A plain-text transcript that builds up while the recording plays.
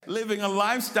living a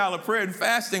lifestyle of prayer and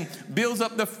fasting builds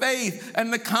up the faith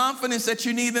and the confidence that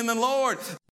you need in the Lord.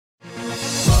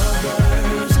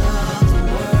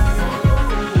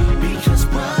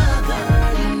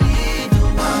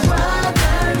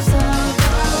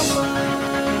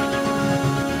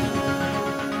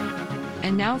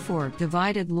 And now for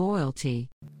Divided Loyalty.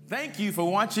 Thank you for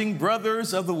watching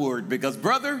Brothers of the Word, because,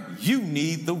 brother, you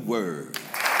need the Word.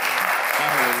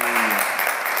 Hallelujah.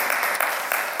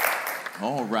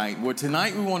 All right. Well,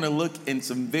 tonight we want to look in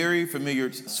some very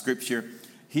familiar scripture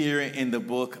here in the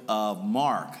book of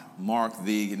Mark. Mark,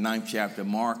 the ninth chapter.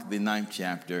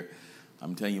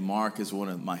 I'm telling you, Mark is one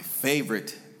of my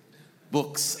favorite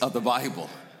books of the Bible.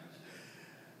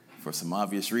 For some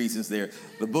obvious reasons there.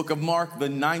 The book of Mark, the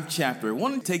ninth chapter. I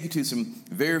want to take you to some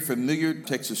very familiar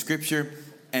text of scripture,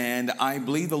 and I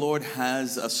believe the Lord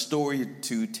has a story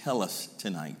to tell us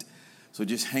tonight. So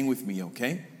just hang with me,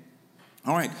 okay?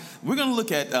 All right, we're going to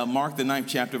look at Mark, the ninth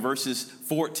chapter, verses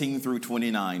 14 through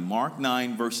 29. Mark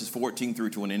 9, verses 14 through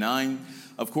 29.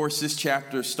 Of course, this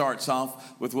chapter starts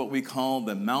off with what we call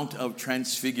the Mount of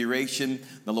Transfiguration.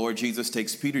 The Lord Jesus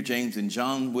takes Peter, James, and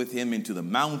John with him into the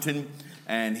mountain,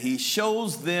 and he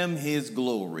shows them his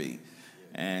glory.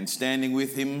 And standing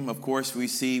with him, of course, we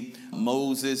see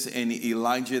Moses and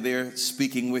Elijah there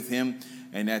speaking with him.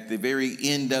 And at the very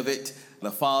end of it,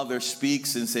 the Father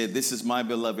speaks and said, "This is my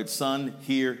beloved Son,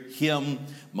 hear him."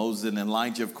 Moses and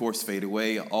Elijah, of course, fade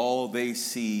away. All they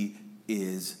see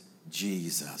is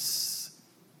Jesus.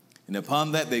 And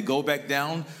upon that, they go back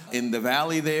down in the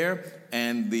valley there,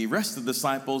 and the rest of the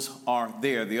disciples are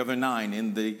there, the other 9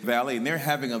 in the valley, and they're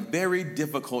having a very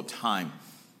difficult time.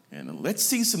 And let's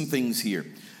see some things here.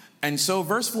 And so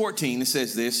verse 14, it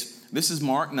says this. This is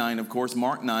Mark 9, of course,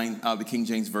 Mark 9, the King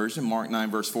James Version, Mark 9,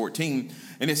 verse 14.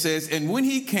 And it says, "And when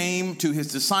he came to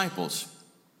his disciples,"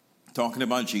 talking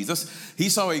about Jesus, "he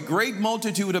saw a great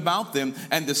multitude about them,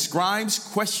 and the scribes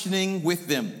questioning with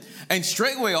them. And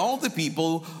straightway all the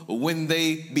people, when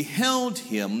they beheld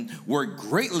him, were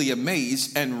greatly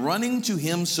amazed, and running to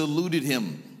him saluted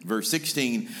him." Verse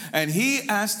 16, "And he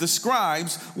asked the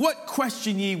scribes, 'What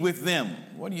question ye with them?'"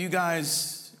 What are you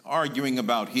guys arguing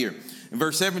about here? In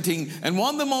verse 17, "And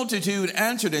one of the multitude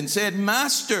answered and said,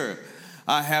 'Master,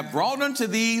 I have brought unto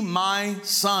thee my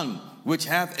son, which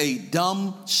hath a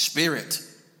dumb spirit.'"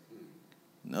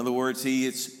 In other words, he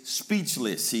is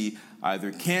speechless. He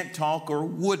either can't talk or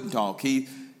wouldn't talk. He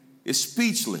is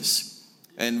speechless.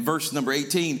 And verse number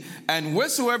 18, "And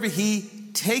wheresoever he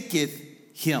taketh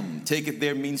him," taketh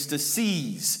there means to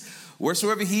seize.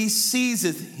 "Wheresoever he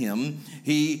seizeth him,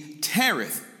 he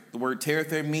teareth." The word teareth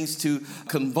there means to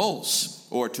convulse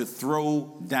or to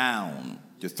throw down,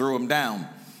 to throw him down.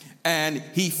 "And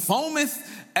he foameth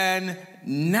and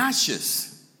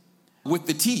gnasheth with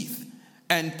the teeth,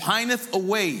 and pineth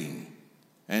away.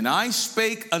 And I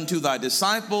spake unto thy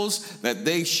disciples that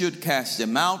they should cast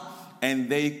him out, and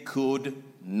they could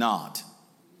not."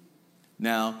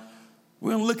 Now,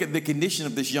 we're going to look at the condition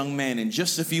of this young man in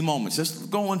just a few moments. Let's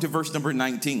go on to verse number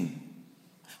 19.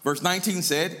 Verse 19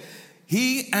 said,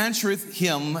 "He answereth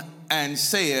him and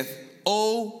saith,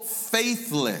 O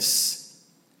faithless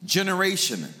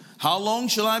generation, how long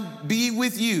shall I be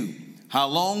with you? How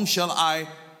long shall I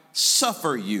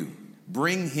suffer you?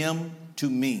 Bring him to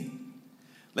me."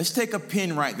 Let's take a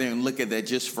pin right there and look at that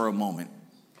just for a moment.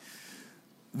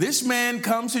 This man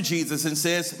comes to Jesus and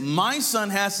says, "My son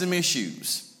has some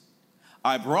issues.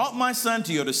 I brought my son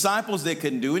to your disciples. They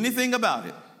couldn't do anything about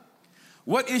it."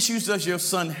 "What issues does your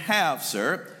son have,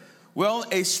 sir?" "Well,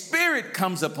 a spirit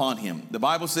comes upon him." The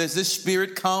Bible says this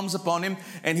spirit comes upon him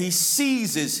and he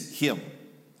seizes him.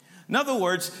 In other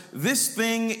words, this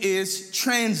thing is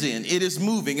transient. It is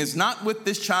moving. It's not with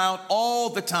this child all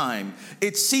the time.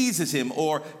 It seizes him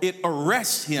or it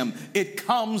arrests him. It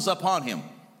comes upon him.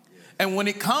 And when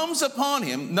it comes upon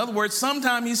him, in other words,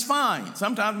 sometimes he's fine.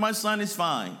 Sometimes my son is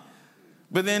fine.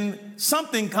 But then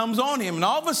something comes on him and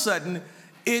all of a sudden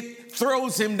it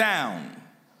throws him down.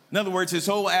 In other words, his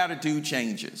whole attitude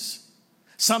changes.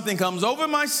 Something comes over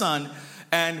my son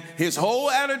and his whole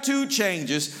attitude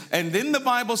changes. And then the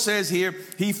Bible says here,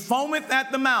 he foameth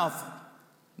at the mouth.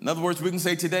 In other words, we can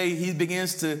say today he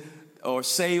begins to or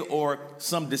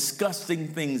some disgusting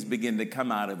things begin to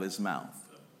come out of his mouth.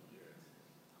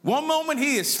 One moment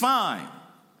he is fine,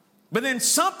 but then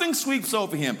something sweeps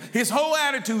over him. His whole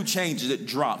attitude changes. It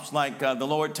drops like the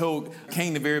Lord told Cain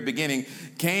in the very beginning,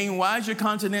 "Cain, why is your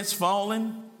countenance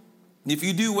fallen? If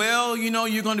you do well, you know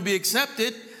you're going to be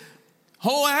accepted.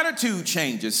 Whole attitude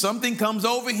changes. Something comes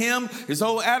over him, his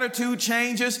whole attitude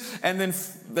changes, and then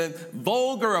the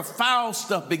vulgar or foul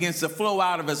stuff begins to flow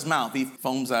out of his mouth. He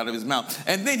foams out of his mouth.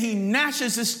 And then he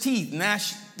gnashes his teeth.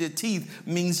 Gnash the teeth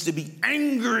means to be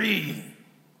angry.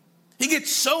 He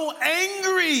gets so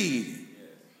angry.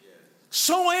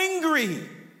 So angry.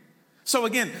 So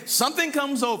again, something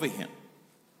comes over him.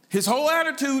 His whole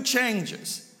attitude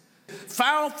changes.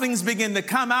 Foul things begin to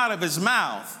come out of his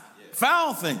mouth.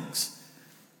 Foul things.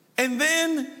 And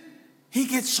then he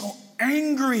gets so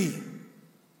angry.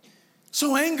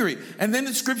 So angry. And then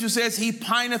the scripture says he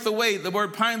pineth away. The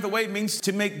word pineth away means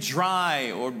to make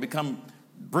dry or become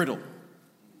brittle,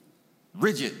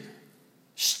 rigid,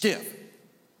 stiff.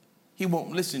 He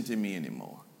won't listen to me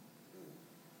anymore.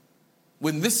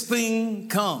 When this thing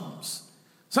comes,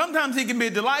 sometimes he can be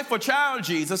a delightful child of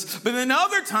Jesus, but then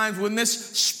other times when this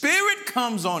spirit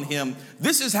comes on him,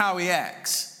 this is how he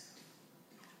acts.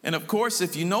 And of course,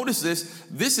 if you notice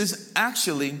this is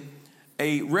actually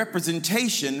a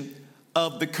representation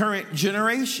of the current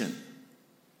generation.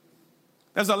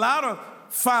 There's a lot of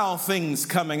foul things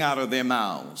coming out of their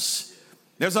mouths.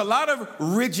 There's a lot of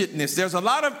rigidness. There's a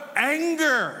lot of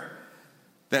anger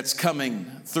that's coming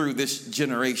through this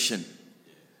generation.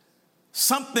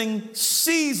 Something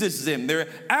seizes them. Their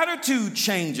attitude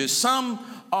changes. Some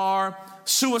are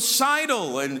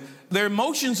suicidal and their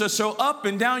emotions are so up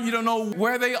and down, you don't know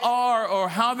where they are or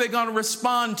how they're going to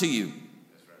respond to you.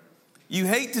 You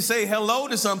hate to say hello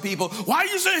to some people. Why are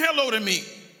you saying hello to me?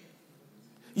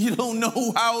 You don't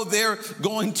know how they're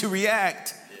going to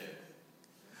react.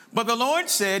 But the Lord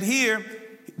said here,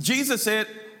 Jesus said,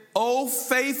 "O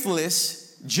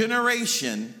faithless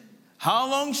generation, how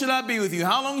long should I be with you?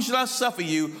 How long should I suffer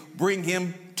you? Bring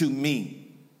him to me."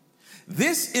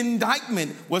 This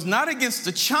indictment was not against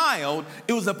the child,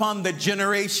 it was upon the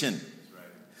generation.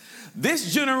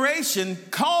 This generation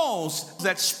caused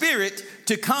that spirit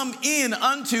to come in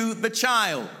unto the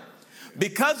child.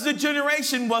 Because the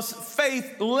generation was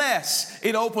faithless,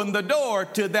 it opened the door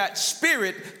to that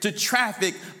spirit to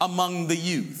traffic among the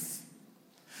youth.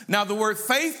 Now, the word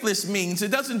faithless means,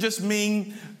 it doesn't just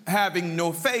mean having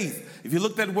no faith. If you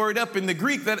look that word up in the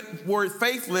Greek, that word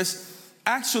faithless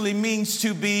actually means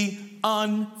to be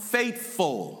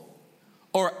unfaithful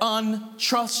or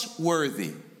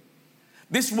untrustworthy.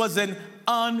 This was an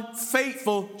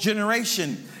unfaithful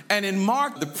generation. And in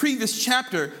Mark, the previous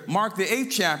chapter, Mark the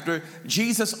 8th chapter,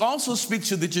 Jesus also speaks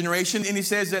to the generation and he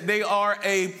says that they are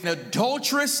an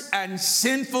adulterous and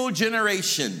sinful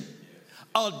generation.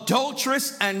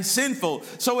 Adulterous and sinful.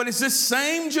 So it is this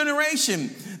same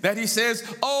generation that he says,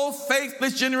 "Oh,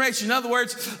 faithless generation." In other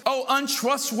words, "Oh,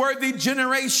 untrustworthy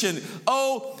generation.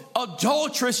 Oh,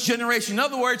 adulterous generation." In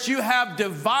other words, you have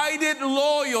divided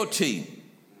loyalty.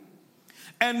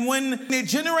 And when a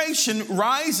generation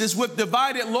rises with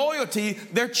divided loyalty,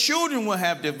 their children will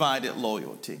have divided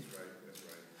loyalty. That's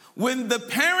right. When the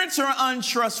parents are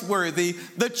untrustworthy,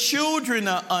 the children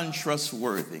are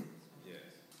untrustworthy. Yes.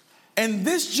 And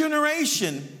this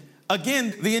generation,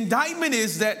 again, the indictment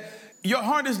is that your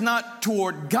heart is not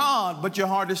toward God, but your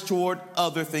heart is toward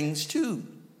other things too.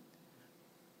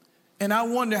 And I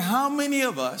wonder how many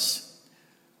of us,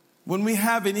 when we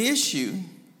have an issue,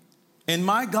 and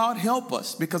my God help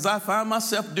us, because I find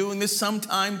myself doing this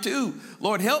sometime too.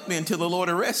 Lord, help me until the Lord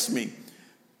arrests me.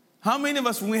 How many of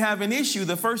us, when we have an issue,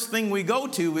 the first thing we go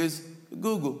to is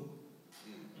Google?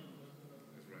 That's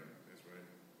right.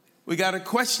 We got a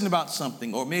question about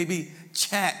something, or maybe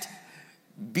chat,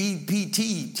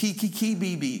 BPT,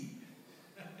 TKKBB.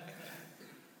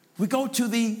 We go to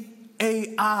the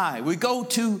AI. We go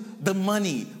to the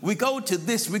money. We go to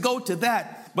this. We go to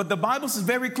that. But the Bible is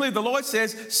very clear. The Lord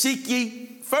says, "Seek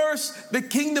ye first the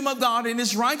kingdom of God and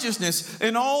his righteousness,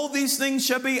 and all these things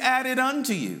shall be added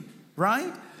unto you."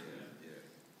 Right?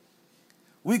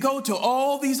 We go to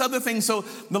all these other things. So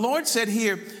the Lord said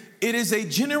here, it is a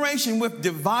generation with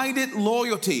divided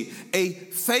loyalty, a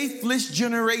faithless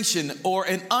generation, or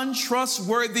an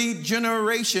untrustworthy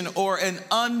generation, or an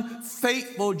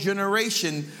unfaithful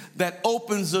generation that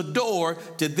opens the door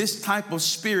to this type of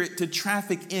spirit to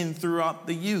traffic in throughout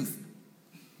the youth.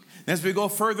 As we go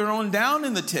further on down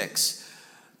in the text,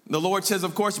 the Lord says,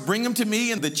 of course, "Bring him to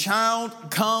me." And the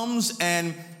child comes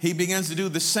and he begins to do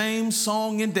the same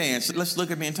song and dance. Let's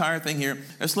look at the entire thing here.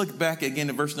 Let's look back again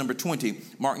to verse number 20,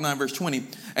 Mark 9, verse 20.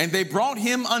 "And they brought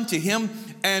him unto him,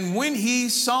 and when he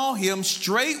saw him,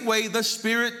 straightway the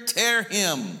spirit tear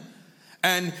him.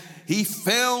 And he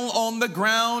fell on the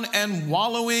ground and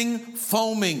wallowing,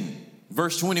 foaming."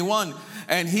 Verse 21,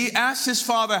 "And he asked his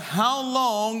father, How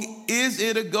long is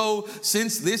it ago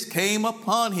since this came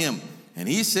upon him? And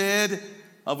he said,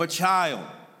 of a child.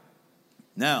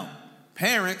 Now,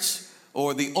 parents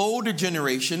or the older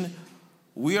generation,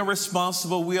 we are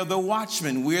responsible. We are the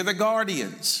watchmen. We are the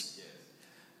guardians.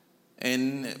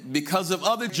 And because of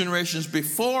other generations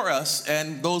before us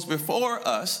and those before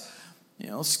us,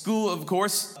 school, of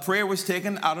course, prayer was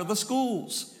taken out of the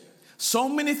schools. So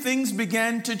many things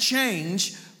began to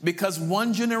change because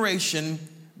one generation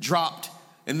dropped,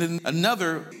 and then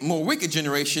another more wicked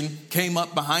generation came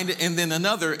up behind it, and then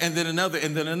another, and then another,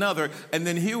 and then another, and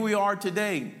then here we are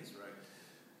today.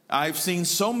 I've seen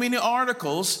so many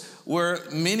articles where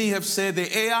many have said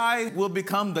the AI will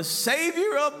become the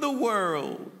savior of the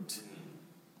world.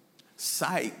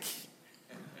 Psych.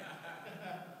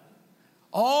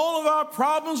 All of our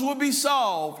problems will be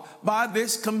solved by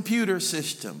this computer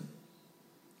system.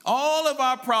 All of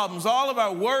our problems, all of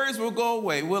our worries will go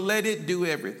away. We'll let it do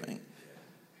everything.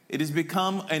 It has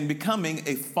become and becoming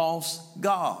a false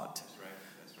god.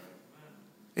 That's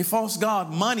right. A false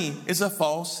god. Money is a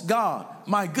false god.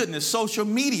 My goodness, social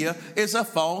media is a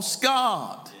false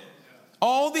god.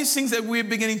 All these things that we're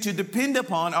beginning to depend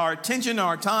upon, our attention,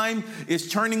 our time is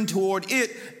turning toward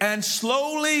it and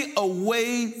slowly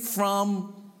away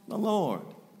from the Lord.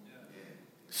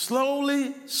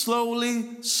 Slowly,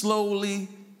 slowly, slowly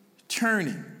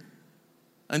turning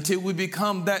until we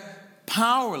become that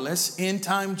powerless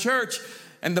end-time church.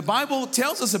 And the Bible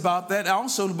tells us about that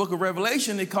also in the book of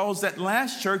Revelation. It calls that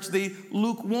last church the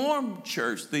lukewarm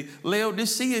church, the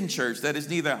Laodicean church that is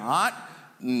neither hot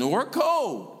nor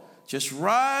cold. Just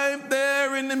right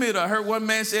there in the middle. I heard one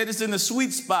man say it's in the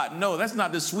sweet spot. No, that's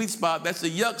not the sweet spot. That's the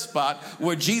yuck spot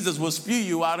where Jesus will spew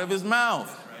you out of his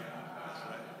mouth.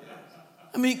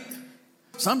 I mean,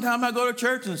 sometimes I go to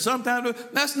church and sometimes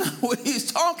that's not what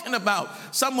he's talking about.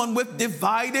 Someone with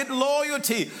divided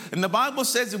loyalty. And the Bible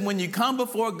says that when you come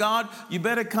before God, you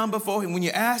better come before him. When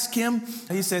you ask him,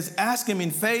 he says, ask him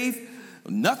in faith.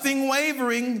 Nothing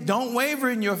wavering. Don't waver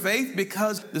in your faith,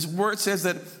 because this word says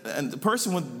that the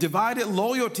person with divided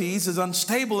loyalties is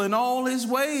unstable in all his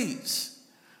ways.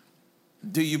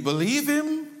 Do you believe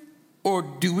him or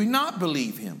do we not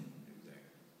believe him?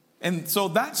 And so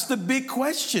that's the big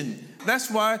question.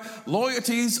 That's why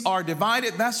loyalties are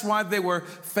divided. That's why they were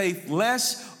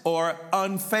faithless or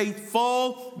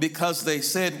unfaithful, because they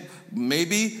said,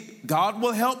 maybe God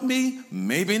will help me,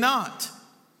 maybe not.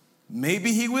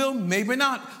 Maybe he will, maybe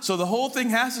not. So the whole thing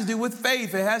has to do with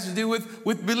faith. It has to do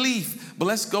with belief. But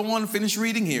let's go on and finish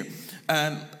reading here.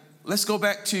 And let's go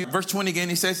back to verse 20 again.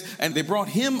 He says, and they brought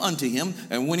him unto him.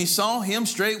 And when he saw him,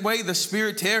 straightway the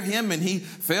spirit tear him, and he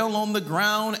fell on the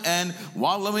ground and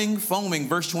wallowing, foaming.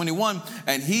 Verse 21,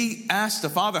 and he asked the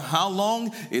father, how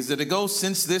long is it ago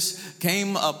since this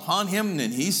came upon him?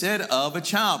 And he said, of a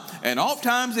child. And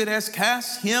oftentimes it has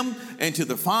cast him into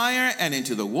the fire and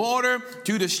into the water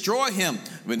to destroy him.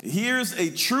 But here's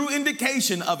a true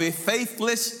indication of a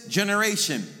faithless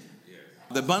generation.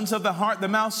 The abundance of the heart, the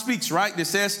mouth speaks, right? It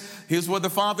says, here's what the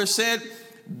Father said,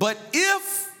 but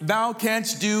if thou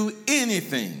canst do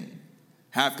anything,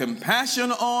 have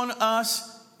compassion on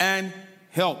us and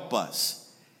help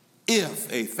us. If.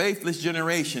 A faithless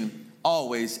generation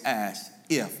always asks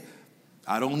if.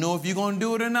 I don't know if you're going to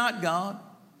do it or not, God.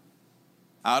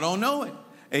 I don't know it.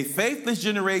 A faithless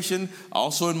generation,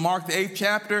 also in Mark the 8th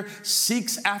chapter,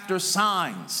 seeks after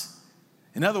signs.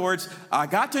 In other words, I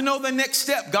got to know the next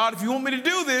step. God, if you want me to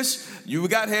do this, you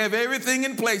got to have everything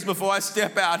in place before I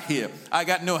step out here. I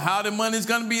got to know how the money's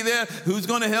going to be there, who's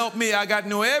going to help me. I got to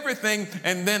know everything,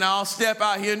 and then I'll step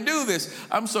out here and do this.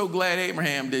 I'm so glad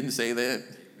Abraham didn't say that.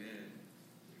 Amen.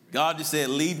 God just said,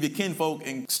 leave your kinfolk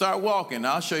and start walking.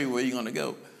 I'll show you where you're going to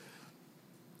go.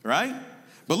 Right?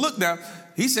 But look now,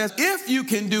 he says, if you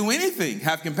can do anything,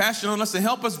 have compassion on us and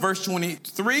help us. Verse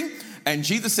 23, and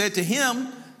Jesus said to him,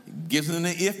 gives them the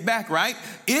if back, right?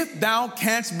 If thou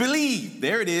canst believe.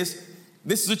 There it is.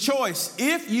 This is a choice.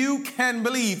 If you can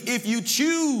believe, if you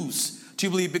choose to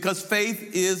believe, because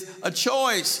faith is a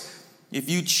choice. If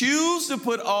you choose to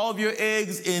put all of your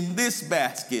eggs in this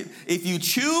basket, if you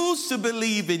choose to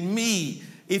believe in me,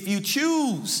 if you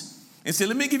choose. And so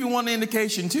let me give you one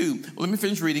indication too. Let me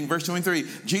finish reading verse 23.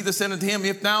 Jesus said unto him,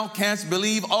 if thou canst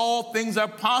believe, all things are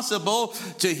possible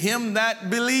to him that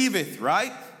believeth,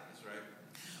 right?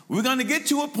 We're going to get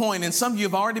to a point, and some of you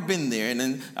have already been there, and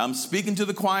then I'm speaking to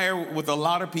the choir with a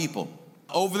lot of people.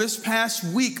 Over this past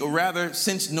week, or rather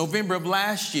since November of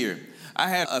last year, I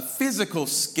had a physical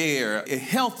scare, a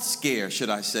health scare, should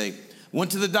I say.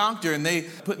 Went to the doctor and they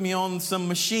put me on some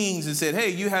machines and said, hey,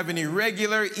 you have an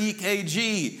irregular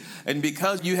EKG. And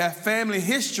because you have family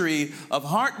history of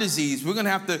heart disease, we're going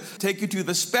to have to take you to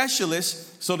the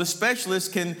specialist so the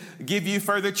specialist can give you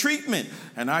further treatment.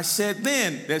 And I said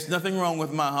then, there's nothing wrong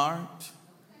with my heart.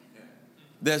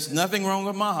 There's nothing wrong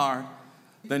with my heart.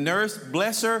 The nurse,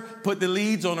 bless her, put the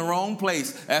leads on the wrong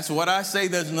place. That's what I say.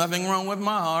 There's nothing wrong with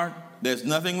my heart. There's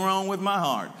nothing wrong with my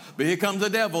heart. But here comes the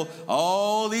devil.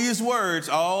 All these words,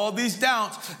 all these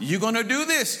doubts. You're going to do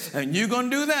this and you're going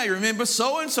to do that. You remember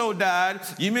so-and-so died.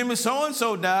 You remember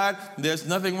so-and-so died. There's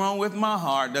nothing wrong with my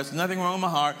heart. There's nothing wrong with my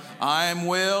heart. I am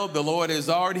well. The Lord has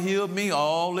already healed me.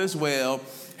 All is well.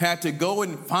 Had to go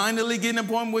and finally get an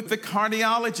appointment with the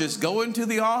cardiologist, go into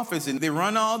the office, and they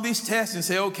run all these tests and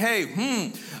say,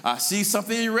 okay, I see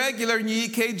something irregular in your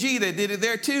EKG. They did it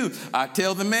there too. I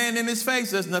tell the man in his face,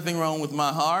 there's nothing wrong with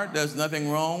my heart. There's nothing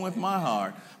wrong with my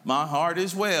heart. My heart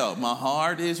is well. My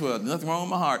heart is well. There's nothing wrong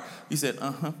with my heart. He said,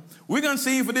 We're going to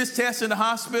send you for this test in the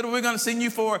hospital. We're going to send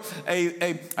you for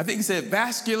I think he said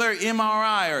vascular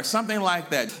MRI or something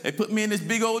like that. They put me in this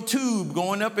big old tube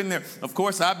going up in there. Of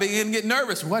course, I began to get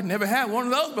nervous. Well, I'd never had one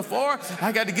of those before.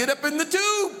 I got to get up in the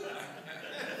tube.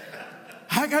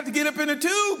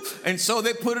 And so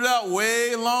they put it out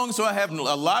way long, so I have a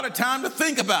lot of time to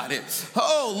think about it.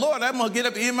 Oh, Lord, I'm going to get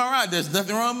up MRI. There's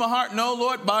nothing wrong with my heart. No,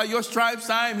 Lord, by your stripes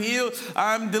I'm healed.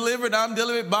 I'm delivered.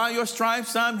 By your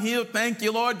stripes I'm healed. Thank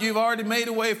you, Lord. You've already made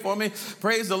a way for me.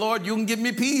 Praise the Lord. You can give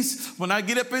me peace. When I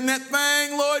get up in that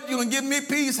thing, Lord, you can give me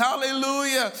peace.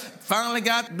 Hallelujah. Finally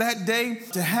got that day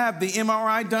to have the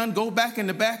MRI done. Go back in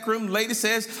the back room. Lady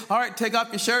says, all right, take off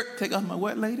your shirt. Take off my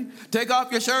what, lady? Take off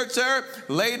your shirt, sir.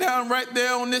 Lay down right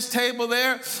there on this table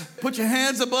there. Put your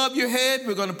hands above your head.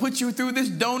 We're going to put you through this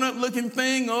donut-looking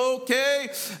thing. Okay.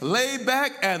 Lay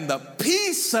back, and the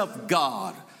peace of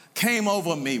God came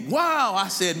over me. Wow. I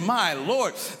said, my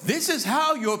Lord, this is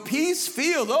how your peace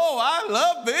feels. Oh, I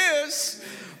love this.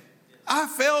 I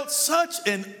felt such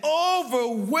an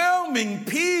overwhelming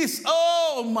peace.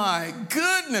 Oh, my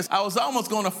goodness. I was almost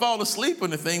going to fall asleep on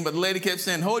the thing, but the lady kept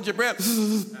saying, hold your breath.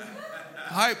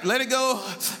 All right, let it go.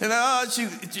 And she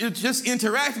just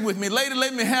interacted with me. Lady,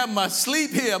 let me have my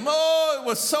sleep here. Oh, it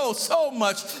was so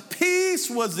much peace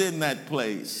was in that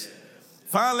place.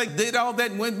 Finally did all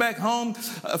that and went back home.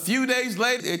 A few days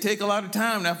later, it take a lot of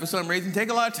time now for some reason. Take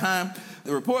a lot of time.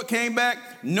 The report came back,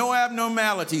 no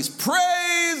abnormalities.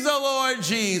 Praise the Lord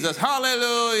Jesus.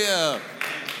 Hallelujah.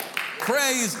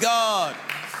 Praise God.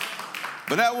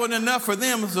 But that wasn't enough for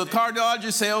them. So the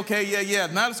cardiologist said, okay, yeah.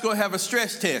 Now let's go have a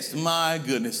stress test. My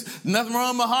goodness. Nothing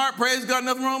wrong with my heart. Praise God,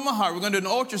 nothing wrong with my heart. We're going to do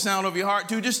an ultrasound of your heart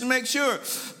too, just to make sure.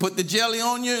 Put the jelly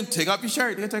on you and take off your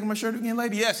shirt. Did I take off my shirt again,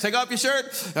 lady? Yes, take off your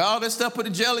shirt. All that stuff, put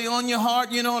the jelly on your heart,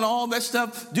 and all that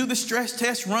stuff. Do the stress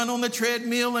test, run on the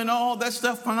treadmill and all that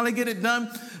stuff. Finally get it done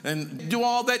and do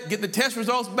all that. Get the test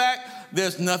results back.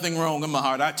 There's nothing wrong with my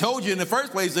heart. I told you in the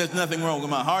first place, there's nothing wrong with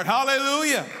my heart.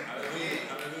 Hallelujah.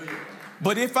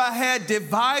 But if I had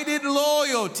divided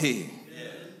loyalty,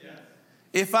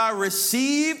 if I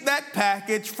received that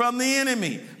package from the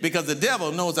enemy, because the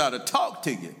devil knows how to talk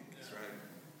to you.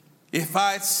 If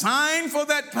I had signed for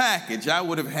that package, I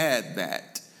would have had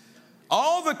that.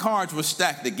 All the cards were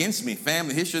stacked against me.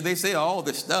 Family history, they say all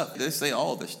this stuff. I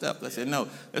said, no,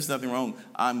 there's nothing wrong.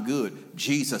 I'm good.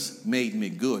 Jesus made me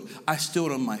good. I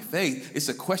stood on my faith. It's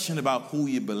a question about who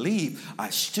you believe.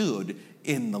 I stood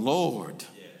in the Lord.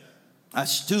 I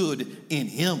stood in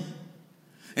him.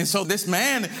 And so this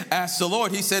man asked the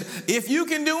Lord, he said, if you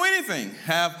can do anything,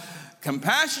 have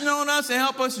compassion on us and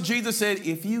help us. Jesus said,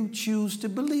 if you choose to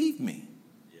believe me.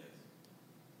 Yes.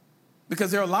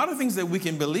 Because there are a lot of things that we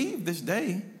can believe this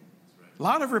day. A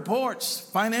lot of reports,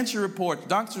 financial reports,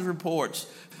 doctor's reports,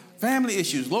 family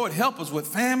issues. Lord, help us with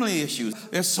family issues.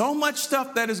 There's so much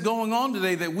stuff that is going on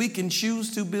today that we can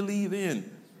choose to believe in.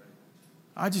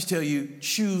 I just tell you,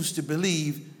 choose to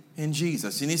believe in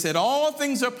Jesus. And he said, all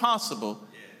things are possible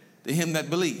to him that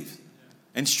believes.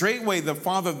 And straightway the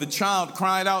father of the child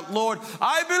cried out, Lord,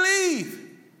 I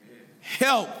believe.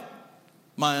 Help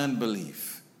my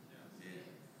unbelief.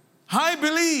 I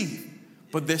believe.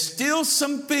 But there's still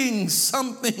some things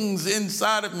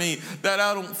inside of me that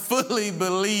I don't fully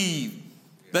believe,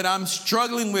 that I'm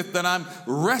struggling with, that I'm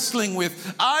wrestling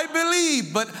with. I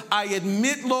believe, but I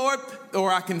admit, Lord, or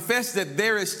I confess that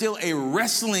there is still a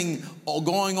wrestling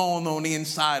going on the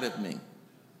inside of me.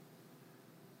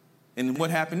 And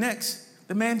what happened next?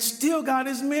 The man still got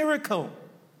his miracle.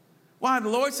 Why? The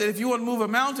Lord said, if you want to move a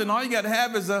mountain, all you got to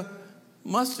have is a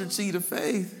mustard seed of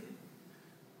faith.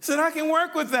 He said, I can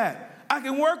work with that. I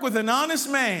can work with an honest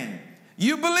man.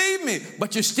 You believe me,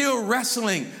 but you're still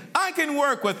wrestling. I can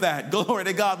work with that. Glory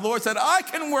to God. Lord said, I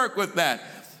can work with that.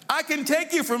 I can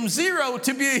take you from zero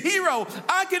to be a hero.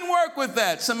 I can work with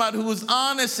that. Somebody who is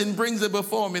honest and brings it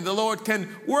before me. The Lord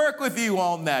can work with you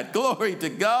on that. Glory to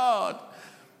God.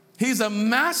 He's a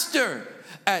master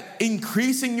at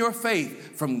increasing your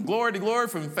faith from glory to glory,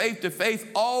 from faith to faith,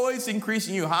 always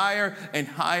increasing you higher and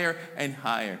higher and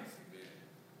higher.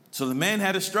 So the man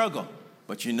had a struggle.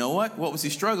 But you know what? What was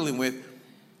he struggling with?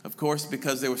 Of course,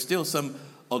 because there were still some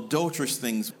adulterous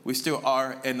things. We still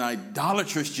are an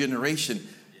idolatrous generation.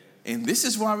 And this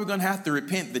is why we're going to have to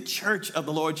repent. The church of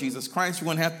the Lord Jesus Christ, we're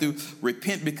going to have to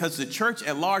repent because the church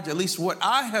at large, at least what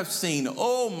I have seen,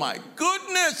 oh my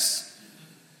goodness.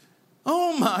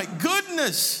 Oh my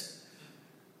goodness.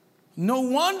 No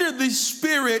wonder these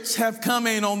spirits have come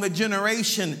in on the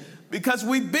generation because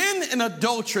we've been an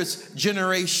adulterous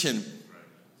generation.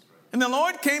 And the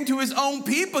Lord came to his own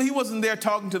people. He wasn't there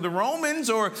talking to the Romans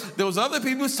or those other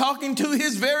people. He was talking to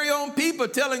his very own people,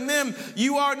 telling them,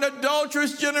 you are an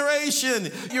adulterous generation.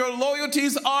 Your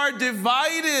loyalties are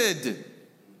divided.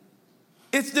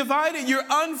 It's divided. You're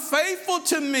unfaithful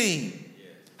to me.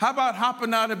 How about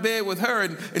hopping out of bed with her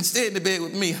and staying in the bed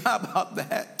with me? How about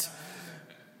that?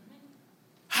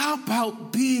 How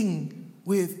about being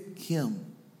with him?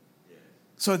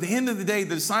 So at the end of the day,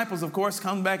 the disciples, of course,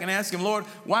 come back and ask him, Lord,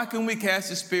 why can we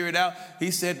cast the spirit out? He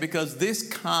said, because this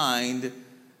kind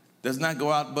does not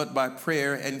go out but by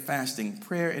prayer and fasting.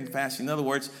 Prayer and fasting. In other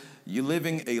words, you're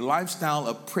living a lifestyle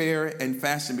of prayer and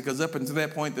fasting, because up until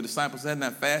that point, the disciples had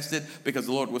not fasted because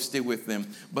the Lord was still with them.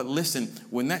 But listen,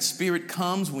 when that spirit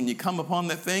comes, when you come upon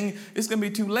that thing, it's going to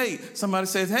be too late. Somebody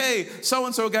says, hey,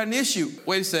 so-and-so got an issue.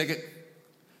 Wait a second.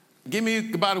 Give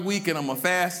me about a week and I'm going to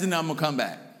fast and I'm going to come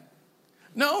back.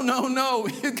 No.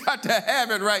 You got to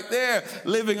have it right there.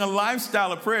 Living a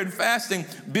lifestyle of prayer and fasting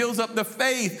builds up the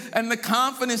faith and the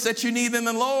confidence that you need in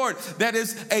the Lord. That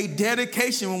is a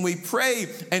dedication. When we pray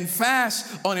and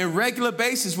fast on a regular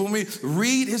basis, when we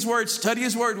read his word, study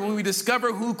his word, when we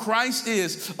discover who Christ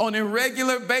is on a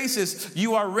regular basis,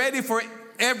 you are ready for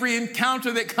every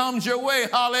encounter that comes your way.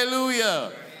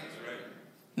 Hallelujah.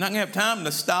 Not going to have time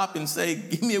to stop and say,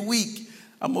 give me a week.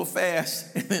 I'm going to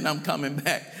fast, and then I'm coming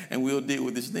back, and we'll deal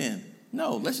with this then.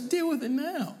 No, let's deal with it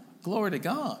now. Glory to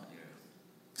God.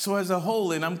 So as a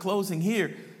whole, and I'm closing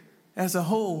here, as a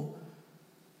whole,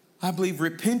 I believe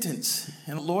repentance,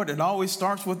 and Lord, it always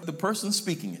starts with the person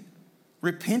speaking it.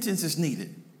 Repentance is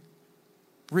needed.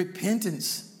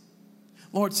 Repentance.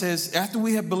 Lord says, after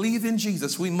we have believed in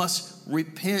Jesus, we must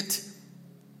repent,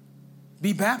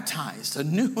 be baptized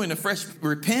anew and afresh.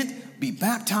 Repent, be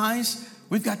baptized.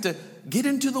 We've got to get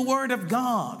into the Word of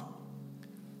God,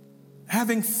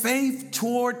 having faith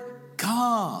toward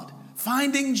God,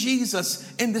 finding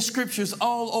Jesus in the Scriptures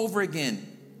all over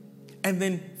again, and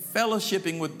then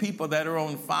fellowshipping with people that are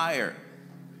on fire,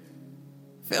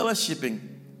 fellowshipping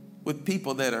with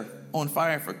people that are on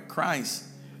fire for Christ.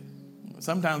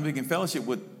 Sometimes we can fellowship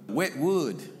with wet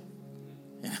wood,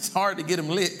 and it's hard to get them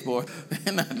lit, boy.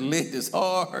 They're not lit, it's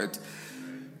hard.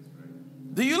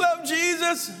 Do you love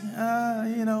Jesus?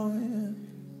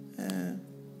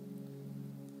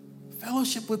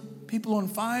 Fellowship with people on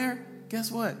fire,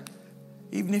 guess what?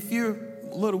 Even if you're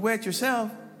a little wet yourself,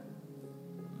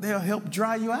 they'll help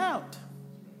dry you out.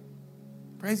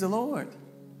 Praise the Lord.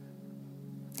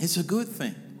 It's a good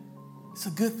thing. It's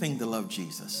a good thing to love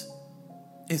Jesus.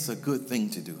 It's a good thing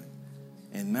to do it.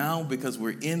 And now, because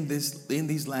we're in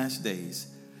these last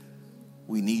days,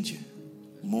 we need you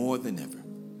more than ever.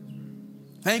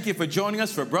 Thank you for joining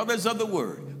us for Brothers of the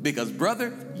Word, because,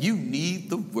 brother, you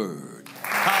need the Word.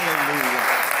 Hallelujah.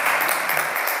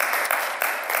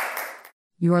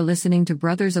 You are listening to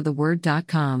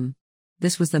brothersoftheword.com.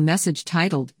 This was the message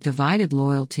titled Divided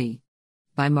Loyalty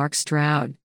by Mark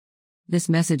Stroud. This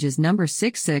message is number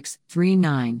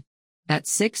 6639.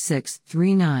 That's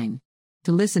 6639.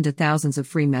 To listen to thousands of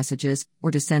free messages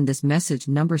or to send this message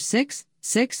number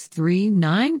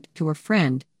 6639 to a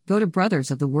friend, go to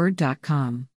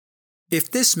brothersoftheword.com.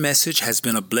 If this message has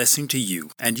been a blessing to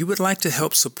you and you would like to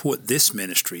help support this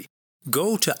ministry,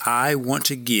 go to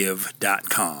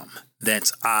iwanttogive.com.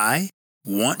 That's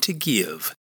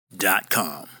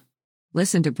iwanttogive.com.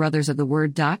 Listen to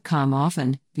brothersoftheword.com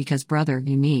often, because, brother,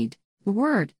 you need the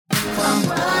Word. From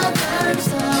Brothers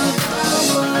of the